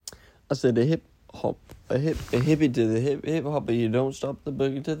I said a hip hop, a hippie to the hip hop, but you don't stop the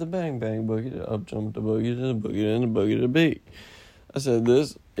boogie to the bang bang boogie to up jump the boogie to the boogie and the boogie to the beat. I said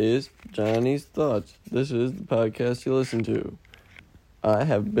this is Johnny's Thoughts. This is the podcast you listen to. I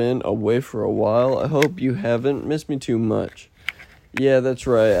have been away for a while. I hope you haven't missed me too much. Yeah, that's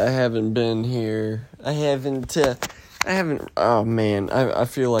right. I haven't been here. I haven't, oh man, I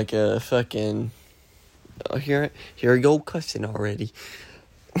feel like a fucking, here I go cussing already.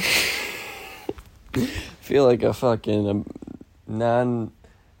 Feel like a fucking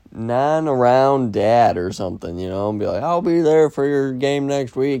non-around dad or something, you know, and be like, I'll be there for your game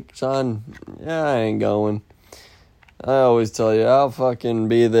next week, son. Yeah, I ain't going. I always tell you, I'll fucking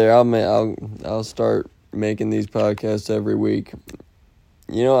be there. I'll start making these podcasts every week.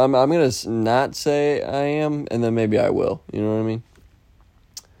 You know, I'm gonna not say I am, and then maybe I will. You know what I mean?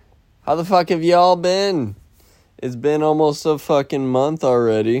 How the fuck have y'all been? It's been almost a fucking month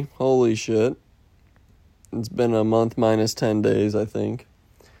already. Holy shit. It's been a month minus 10 days, I think.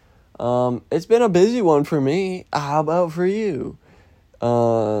 It's been a busy one for me. How about for you?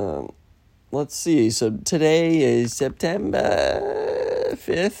 Let's see. So today is September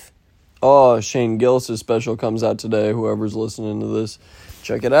 5th. Oh, Shane Gillis' special comes out today. Whoever's listening to this,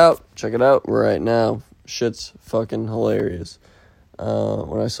 check it out. Check it out right now. Shit's fucking hilarious.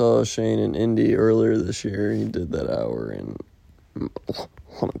 When I saw Shane in Indy earlier this year, he did that hour, and let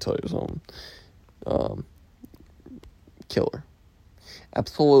me tell you something. Killer.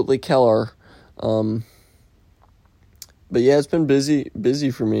 Absolutely killer. But yeah, it's been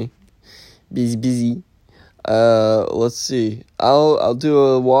busy for me. Busy. Let's see. I'll do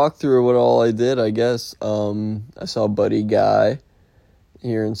a walkthrough of what all I did, I guess. I saw Buddy Guy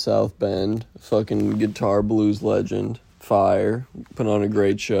here in South Bend. Fucking guitar blues legend. Fire. Put on a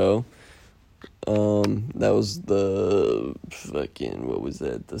great show. That was the fucking, what was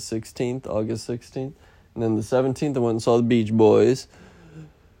that? The 16th? August 16th? And then the 17th, I went and saw the Beach Boys.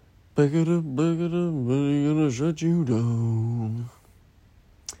 Back it up, gonna shut you down.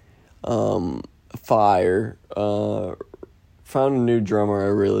 Fire. Found a new drummer I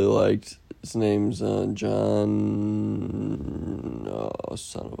really liked. His name's John. Oh,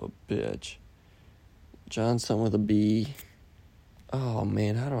 son of a bitch. John, something with a B. Oh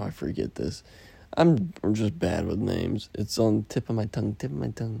man, how do I forget this? I'm just bad with names. It's on the tip of my tongue.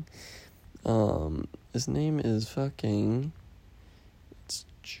 His name is fucking. It's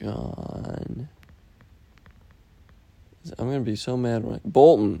John. I'm gonna be so mad when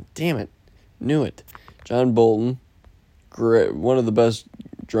Bolton. Damn it, knew it. John Bolton, great, one of the best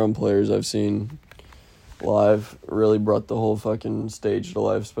drum players I've seen live. Really brought the whole fucking stage to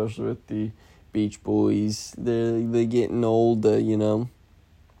life, especially with the Beach Boys. They're getting older, you know.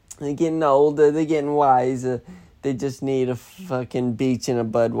 They're getting older. They're getting wiser. They just need a fucking beach and a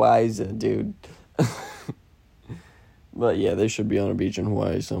Budweiser, dude. But yeah, they should be on a beach in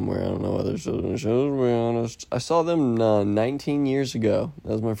Hawaii somewhere. I don't know other shows, to be honest. I saw them 19 years ago.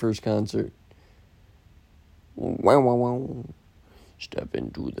 That was my first concert. Wow. Step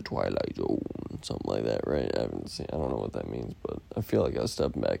into the twilight zone. Something like that, right? I don't know what that means, but I feel like I was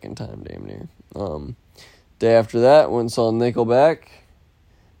stepping back in time damn near. Day after that, went and saw Nickelback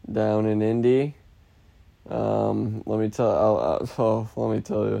down in Indy. Let me tell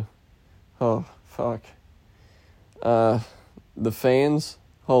you. Oh, fuck. The fans,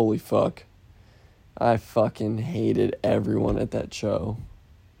 holy fuck. I fucking hated everyone at that show.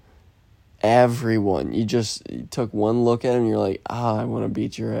 Everyone. You took one look at him and you're like, I want to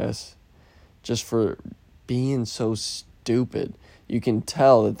beat your ass. Just for being so stupid. You can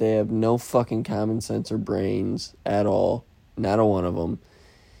tell that they have no fucking common sense or brains at all. Not a one of them.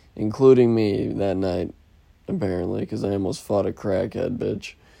 Including me that night, apparently, because I almost fought a crackhead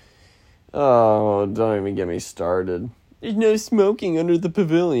bitch. Oh, don't even get me started. There's no smoking under the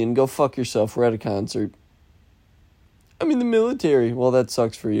pavilion. Go fuck yourself. We're at a concert. I'm in the military. Well, that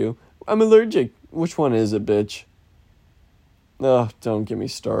sucks for you. I'm allergic. Which one is it, bitch? Oh, don't get me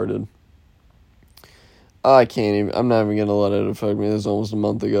started. I can't even. I'm not even going to let it affect me. This was almost a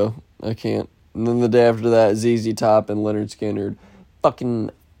month ago. I can't. And then the day after that, ZZ Top and Leonard Skinner.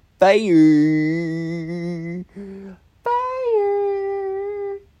 Fucking fire.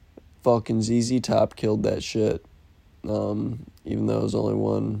 Fucking ZZ Top killed that shit. Even though it was only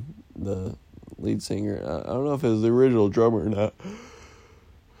one, the lead singer. I don't know if it was the original drummer or not.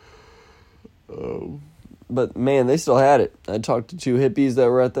 But man, they still had it. I talked to two hippies that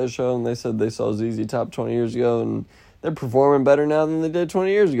were at that show, and they said they saw ZZ Top 20 years ago, and they're performing better now than they did 20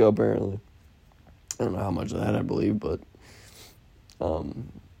 years ago, apparently. I don't know how much of that I believe, but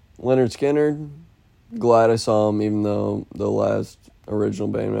Leonard Skinner, glad I saw him, even though the last original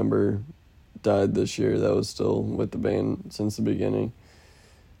band member died this year. That was still with the band since the beginning.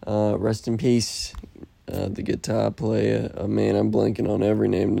 Rest in peace, the guitar player. Man, I'm blanking on every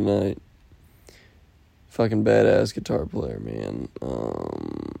name tonight. Fucking badass guitar player, man.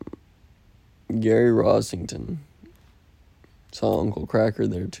 Gary Rossington. Saw Uncle Cracker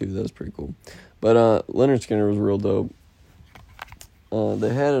there, too. That was pretty cool. But Leonard Skinner was real dope.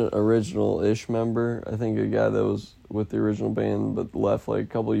 They had an original-ish member. I think a guy that was with the original band but left like a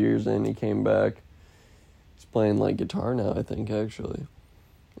couple years in. He came back. He's playing like guitar now, I think, actually.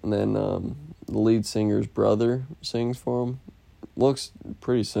 And then the lead singer's brother sings for him. Looks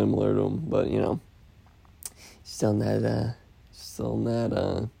pretty similar to him, but, you know, still not,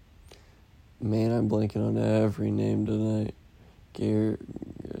 man, I'm blanking on every name tonight. Gary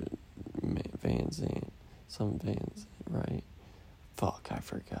Van Zandt. Some Van Zandt, right? Fuck, I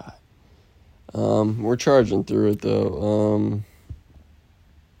forgot. We're charging through it, though.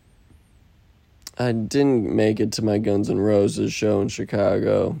 I didn't make it to my Guns N' Roses show in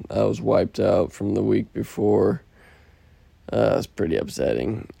Chicago. I was wiped out from the week before. It was pretty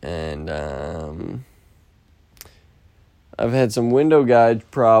upsetting. And I've had some window guide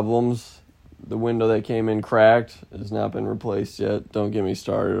problems. The window that came in cracked has not been replaced yet. Don't get me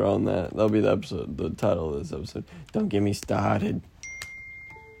started on that. That'll be the title of this episode. Don't get me started.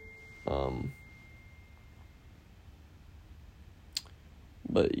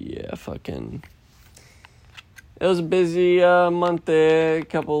 But yeah, fucking. It was a busy month there.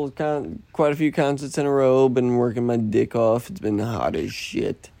 Quite a few concerts in a row. Been working my dick off. It's been hot as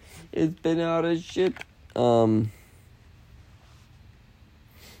shit.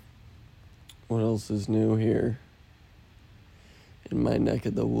 What else is new here in my neck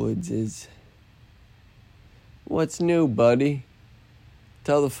of the woods is... What's new, buddy?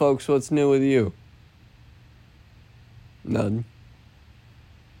 Tell the folks what's new with you. None.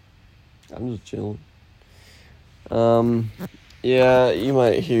 I'm just chilling. Yeah, you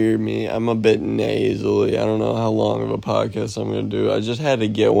might hear me. I'm a bit nasally. I don't know how long of a podcast I'm going to do. I just had to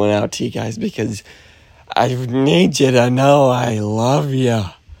get one out to you guys because I need you to know I love you.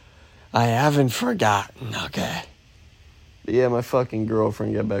 I haven't forgotten, okay? But yeah, my fucking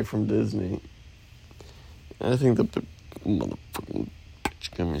girlfriend got back from Disney. I think the motherfucking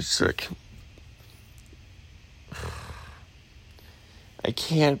bitch got me sick. I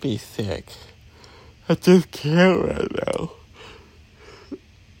can't be thick. I just can't right now.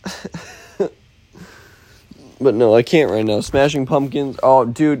 But no, I can't right now. Smashing Pumpkins. Oh,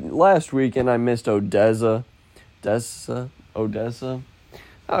 dude, last weekend I missed Odessa. Odessa?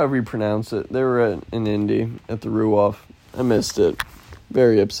 However you pronounce it. They were in Indy at the Ruoff. I missed it.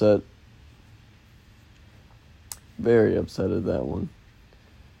 Very upset. Very upset at that one.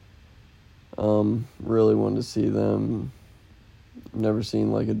 Really wanted to see them. Never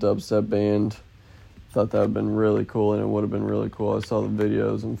seen like a dubstep band. Thought that would have been really cool, and it would have been really cool. I saw the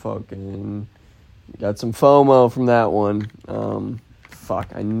videos and fucking got some FOMO from that one.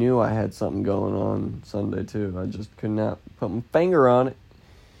 I knew I had something going on Sunday too. I just could not put my finger on it.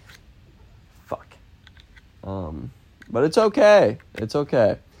 But it's okay. It's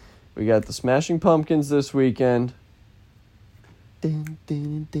okay. We got the Smashing Pumpkins this weekend.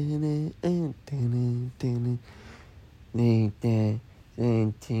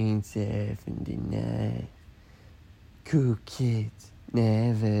 1979. Cool kids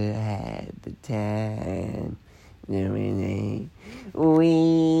never had the time. We don't even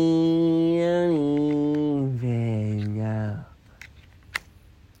know.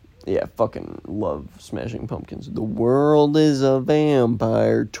 Yeah, fucking love Smashing Pumpkins. The World is a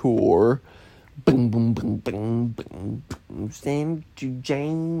Vampire Tour. Boom, boom, boom, boom, boom, boom. Stand to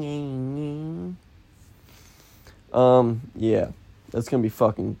Jane. Yeah, that's gonna be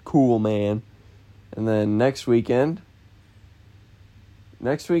fucking cool, man. And then next weekend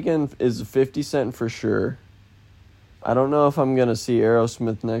is 50 Cent for sure. I don't know if I'm going to see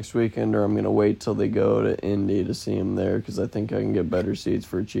Aerosmith next weekend or I'm going to wait till they go to Indy to see him there because I think I can get better seats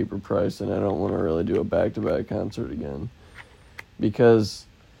for a cheaper price and I don't want to really do a back-to-back concert again. Because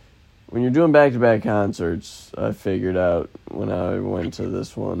when you're doing back-to-back concerts, I figured out when I went to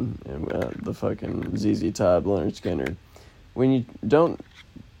this one, the fucking ZZ Top, Leonard Skinner, when you don't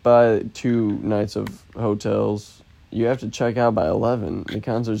buy 2 nights of hotels, you have to check out by 11. The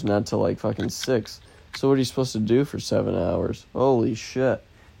concert's not till like fucking 6. So what are you supposed to do for 7 hours? Holy shit.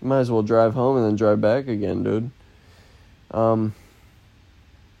 You might as well drive home and then drive back again, dude. So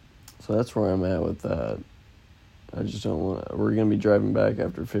that's where I'm at with that. I just don't want... We're going to be driving back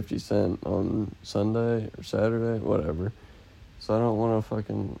after 50 Cent on Sunday or Saturday, whatever. So I don't want to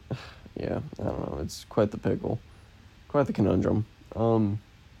fucking... yeah, I don't know. It's quite the pickle. Quite the conundrum. So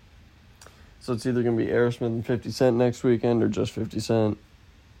it's either going to be Aerosmith and 50 Cent next weekend or just 50 Cent.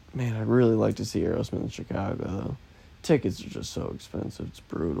 Man, I'd really like to see Aerosmith in Chicago, though. Tickets are just so expensive. It's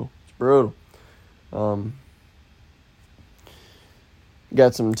brutal. It's brutal.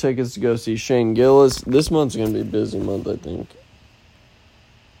 Got some tickets to go see Shane Gillis. This month's going to be a busy month, I think.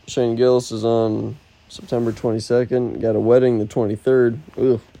 Shane Gillis is on September 22nd. Got a wedding the 23rd.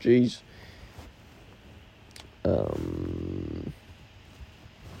 Ugh, jeez.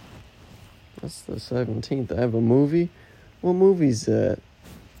 That's the 17th. I have a movie? What movie's that?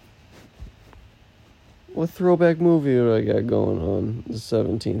 What throwback movie do I got going on the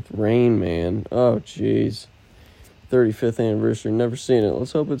 17th? Rain Man. Oh, jeez. 35th anniversary. Never seen it.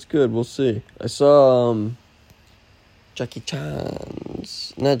 Let's hope it's good. We'll see. I saw, Jackie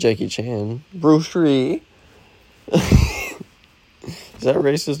Chan's. Not Jackie Chan. Bruce Lee. Is that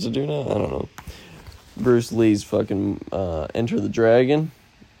racist to do now? I don't know. Bruce Lee's fucking, Enter the Dragon.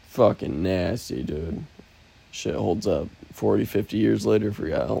 Fucking nasty, dude. Shit holds up. 40, 50 years later.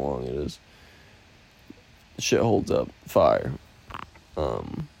 Forgot how long it is. Shit holds up. Fire.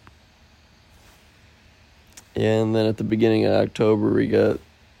 Yeah, and then at the beginning of October, we got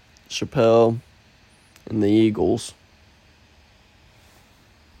Chappelle and the Eagles.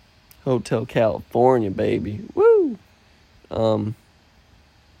 Hotel California, baby. Woo!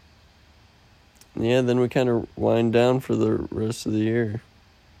 Yeah, then we kind of wind down for the rest of the year.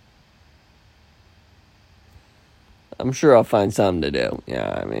 I'm sure I'll find something to do.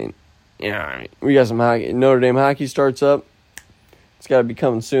 Yeah, I mean, we got some hockey. Notre Dame hockey starts up. It's got to be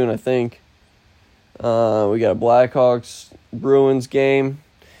coming soon, I think. We got a Blackhawks Bruins game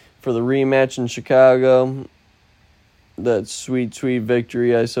for the rematch in Chicago. That sweet, sweet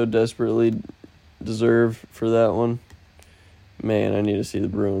victory I so desperately deserve for that one. Man, I need to see the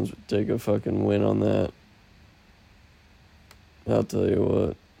Bruins take a fucking win on that. I'll tell you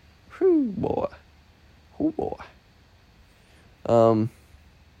what. Whew, boy. Oh, boy.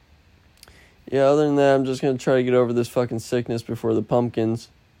 Yeah, other than that, I'm just going to try to get over this fucking sickness before the pumpkins.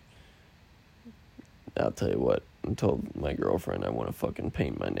 I'll tell you what, I told my girlfriend I want to fucking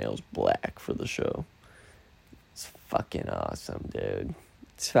paint my nails black for the show. It's fucking awesome, dude.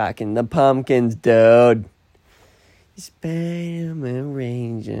 It's fucking the pumpkins, dude. Spam and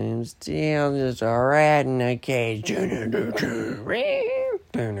range and still just a rat in a cage.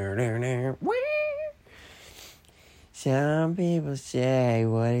 Some people say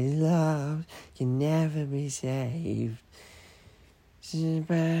what is love can never be saved.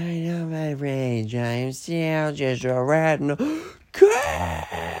 Despite all my rage, I am still just a rat in a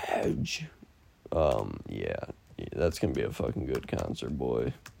cage. Yeah, that's gonna be a fucking good concert,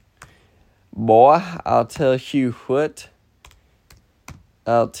 boy. Boy, I'll tell you what.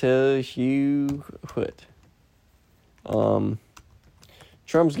 Trump's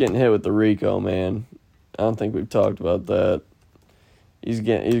getting hit with the RICO, man. I don't think we've talked about that. He's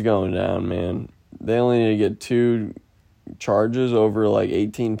going down, man. They only need to get 2 charges over like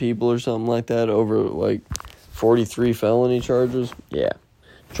 18 people or something like that, over like 43 felony charges. Yeah,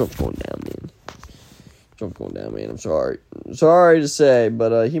 Trump's going down, man. I'm sorry to say,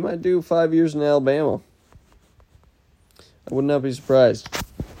 but he might do 5 years in Alabama. I would not be surprised,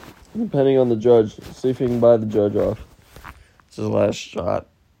 depending on the judge. See if he can buy the judge off. It's his last shot.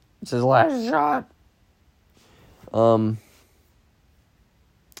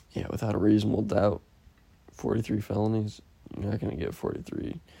 Yeah, without a reasonable doubt, 43 felonies. You're not going to get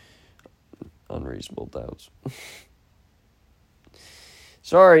 43 unreasonable doubts.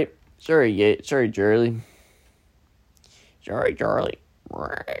 Sorry, Charlie. Sorry, Charlie.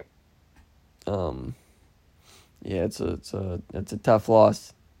 Yeah, it's a tough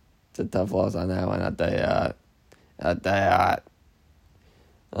loss. It's a tough loss on that one. I'll tell you.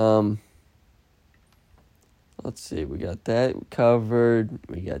 Let's see. We got that covered.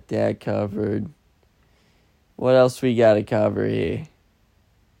 What else we got to cover here?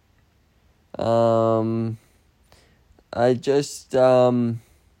 I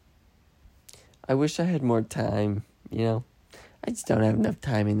wish I had more time, you know? I just don't have enough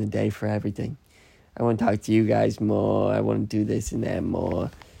time in the day for everything. I want to talk to you guys more. I want to do this and that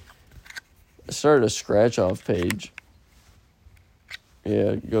more. I started a scratch-off page.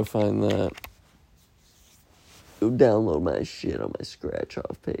 Yeah, go find that. Go download my shit on my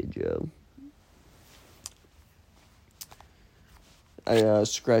scratch-off page, yo. I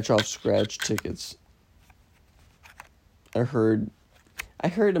scratch tickets. I heard a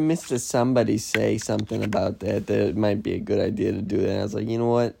Mr. Somebody say something about that it might be a good idea to do that. And I was like, you know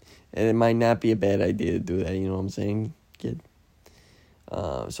what? It might not be a bad idea to do that, you know what I'm saying, kid?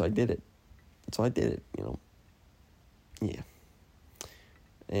 So I did it. Yeah.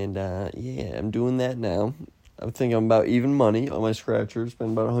 And, I'm doing that now. I'm thinking about even money on my scratcher.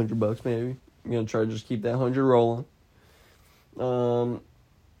 Spend about $100 maybe. I'm going to try to just keep that 100 rolling.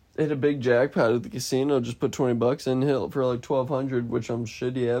 Hit a big jackpot at the casino. Just put $20 in, hit for like $1,200, which I'm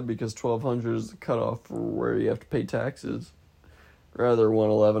shitty at because $1,200 is the cutoff for where you have to pay taxes. Rather won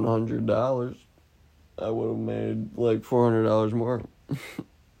 $1,100. I would have made like $400 more.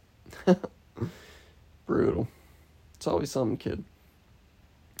 Brutal. It's always something, kid.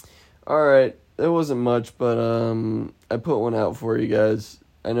 Alright, it wasn't much, but I put one out for you guys.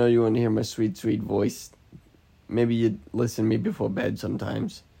 I know you want to hear my sweet, sweet voice. Maybe you listen to me before bed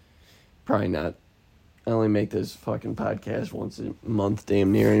sometimes. Probably not. I only make this fucking podcast once a month,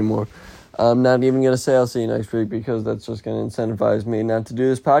 damn near anymore. I'm not even going to say I'll see you next week because that's just going to incentivize me not to do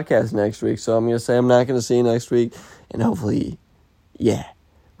this podcast next week. So I'm going to say I'm not going to see you next week. And hopefully,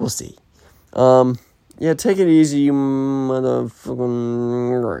 we'll see. Take it easy, you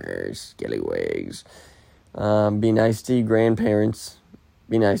motherfucking scallywags. Be nice to your grandparents.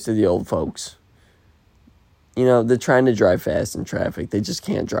 Be nice to the old folks. You know, they're trying to drive fast in traffic. They just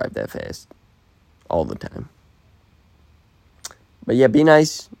can't drive that fast all the time. But be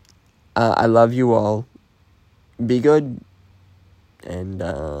nice. I love you all. Be good. And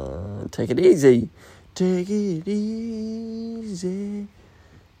take it easy. Take it easy.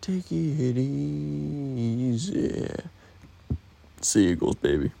 Take it easy. Sea Eagles,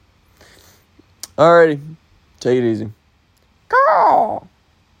 baby. Alrighty. Take it easy. Go!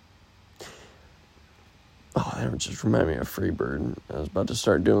 Oh, that just reminded me of Freebird. I was about to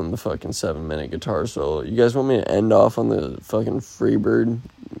start doing the fucking 7-minute guitar solo. You guys want me to end off on the fucking Freebird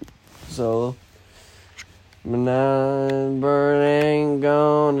solo? My bird ain't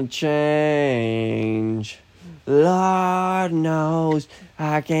gonna change. Lord knows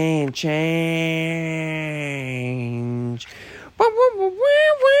I can't change.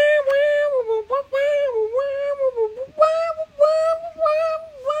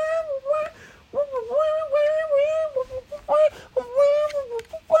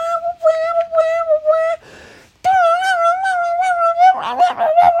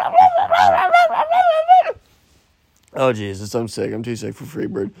 Oh, Jesus, I'm sick. I'm too sick for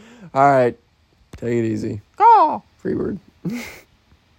Freebird. All right, take it easy. Freebird.